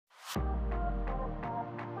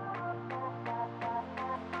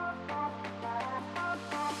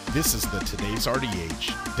This is the Today's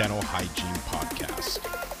RDH Dental Hygiene Podcast,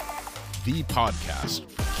 the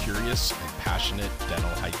podcast for curious and passionate dental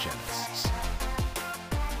hygienists.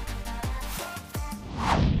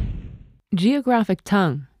 Geographic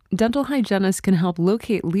Tongue. Dental hygienists can help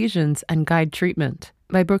locate lesions and guide treatment.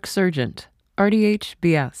 By Brooke Sargent, RDH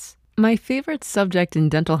BS. My favorite subject in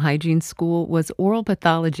dental hygiene school was oral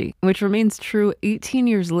pathology, which remains true 18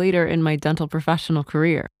 years later in my dental professional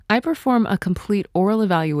career. I perform a complete oral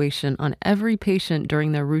evaluation on every patient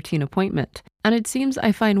during their routine appointment, and it seems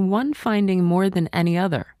I find one finding more than any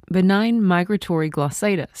other: benign migratory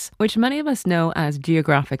glossitis, which many of us know as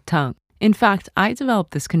geographic tongue. In fact, I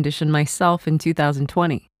developed this condition myself in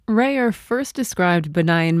 2020. Rayer first described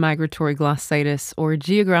benign migratory glossitis, or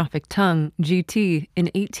geographic tongue, GT, in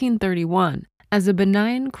 1831 as a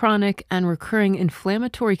benign, chronic, and recurring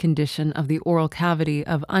inflammatory condition of the oral cavity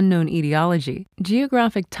of unknown etiology.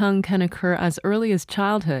 Geographic tongue can occur as early as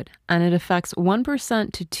childhood, and it affects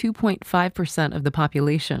 1% to 2.5% of the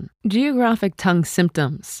population. Geographic tongue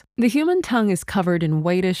symptoms. The human tongue is covered in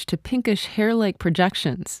whitish to pinkish hair-like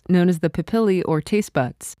projections, known as the papillae or taste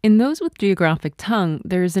buds. In those with geographic tongue,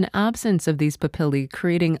 there is an absence of these papillae,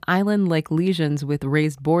 creating island-like lesions with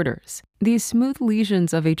raised borders. These smooth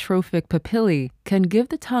lesions of atrophic papillae can give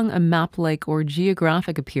the tongue a map-like or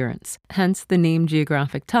geographic appearance, hence the name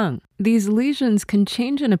geographic tongue. These lesions can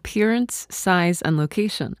change in appearance, size, and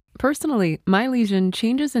location. Personally, my lesion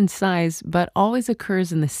changes in size but always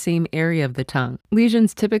occurs in the same area of the tongue.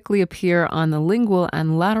 Lesions typically appear on the lingual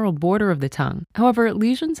and lateral border of the tongue. However,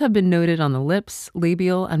 lesions have been noted on the lips,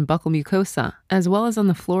 labial, and buccal mucosa, as well as on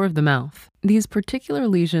the floor of the mouth. These particular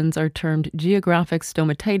lesions are termed geographic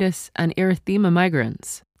stomatitis and erythema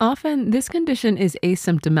migrans. Often, this condition is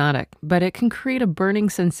asymptomatic, but it can create a burning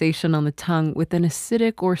sensation on the tongue with an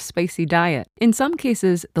acidic or spicy diet. In some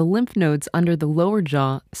cases, the lymph nodes under the lower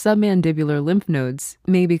jaw, submandibular lymph nodes,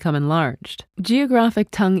 may become enlarged. Geographic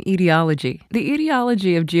tongue etiology. The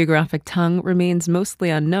etiology of geographic tongue remains mostly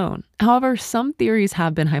unknown. However, some theories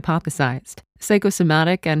have been hypothesized.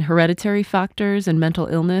 Psychosomatic and hereditary factors and mental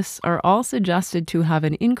illness are all suggested to have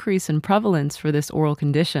an increase in prevalence for this oral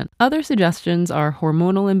condition. Other suggestions are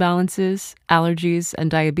hormonal imbalances, allergies,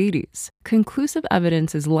 and diabetes. Conclusive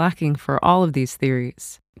evidence is lacking for all of these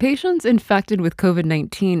theories. Patients infected with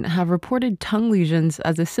COVID-19 have reported tongue lesions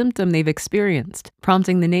as a symptom they've experienced,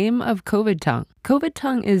 prompting the name of COVID tongue. COVID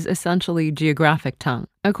tongue is essentially geographic tongue.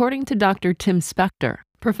 According to Dr. Tim Spector,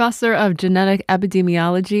 Professor of Genetic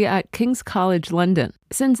Epidemiology at King's College London.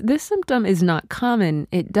 Since this symptom is not common,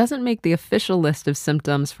 it doesn't make the official list of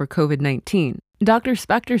symptoms for COVID-19. Dr.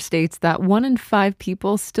 Spector states that 1 in 5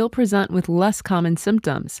 people still present with less common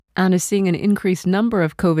symptoms and is seeing an increased number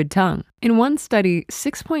of COVID tongue. In one study,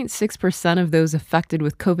 6.6% of those affected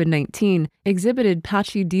with COVID-19 exhibited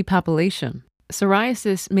patchy depapillation.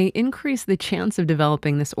 Psoriasis may increase the chance of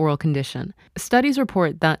developing this oral condition. Studies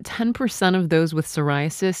report that 10% of those with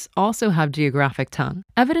psoriasis also have geographic tongue.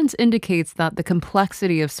 Evidence indicates that the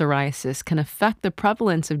complexity of psoriasis can affect the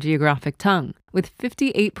prevalence of geographic tongue, with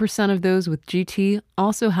 58% of those with GT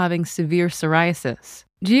also having severe psoriasis.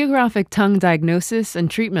 Geographic tongue diagnosis and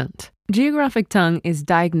treatment. Geographic tongue is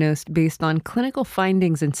diagnosed based on clinical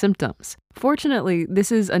findings and symptoms. Fortunately,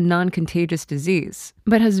 this is a non-contagious disease,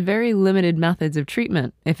 but has very limited methods of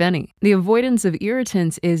treatment, if any. The avoidance of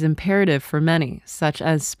irritants is imperative for many, such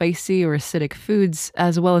as spicy or acidic foods,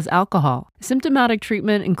 as well as alcohol. Symptomatic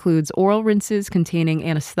treatment includes oral rinses containing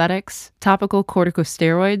anesthetics, topical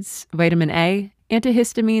corticosteroids, vitamin A,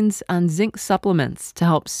 antihistamines, and zinc supplements to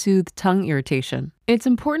help soothe tongue irritation. It's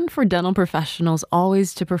important for dental professionals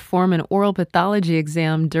always to perform an oral pathology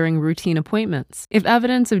exam during routine appointments. If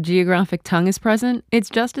evidence of geographic tongue is present, it's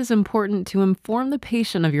just as important to inform the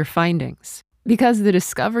patient of your findings. Because the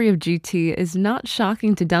discovery of GT is not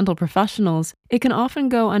shocking to dental professionals, it can often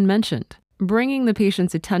go unmentioned. Bringing the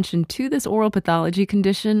patient's attention to this oral pathology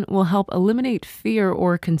condition will help eliminate fear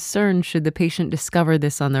or concern should the patient discover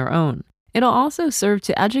this on their own. It'll also serve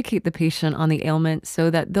to educate the patient on the ailment so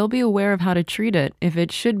that they'll be aware of how to treat it if it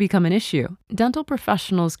should become an issue. Dental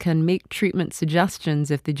professionals can make treatment suggestions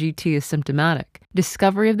if the GT is symptomatic.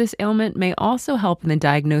 Discovery of this ailment may also help in the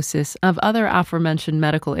diagnosis of other aforementioned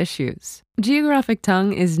medical issues. Geographic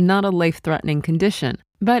tongue is not a life-threatening condition,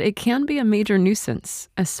 but it can be a major nuisance,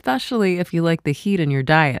 especially if you like the heat in your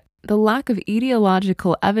diet. The lack of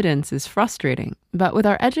etiological evidence is frustrating, but with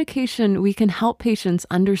our education, we can help patients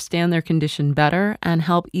understand their condition better and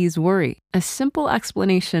help ease worry. A simple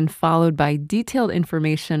explanation followed by detailed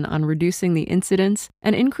information on reducing the incidence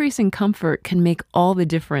and increasing comfort can make all the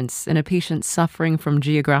difference in a patient suffering from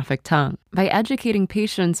geographic tongue. By educating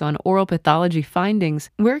patients on oral pathology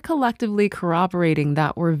findings, we're collectively corroborating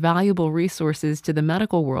that we're valuable resources to the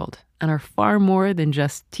medical world and are far more than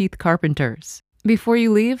just teeth carpenters. Before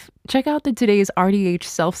you leave, check out the Today's RDH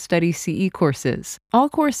Self-Study CE courses. All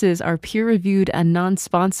courses are peer-reviewed and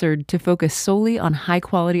non-sponsored to focus solely on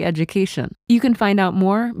high-quality education. You can find out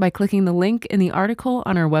more by clicking the link in the article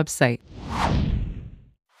on our website.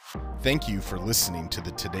 Thank you for listening to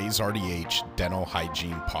the Today's RDH Dental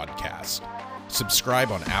Hygiene Podcast.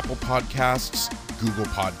 Subscribe on Apple Podcasts, Google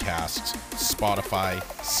Podcasts, Spotify,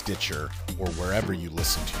 Stitcher, or wherever you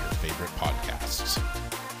listen to your favorite podcasts.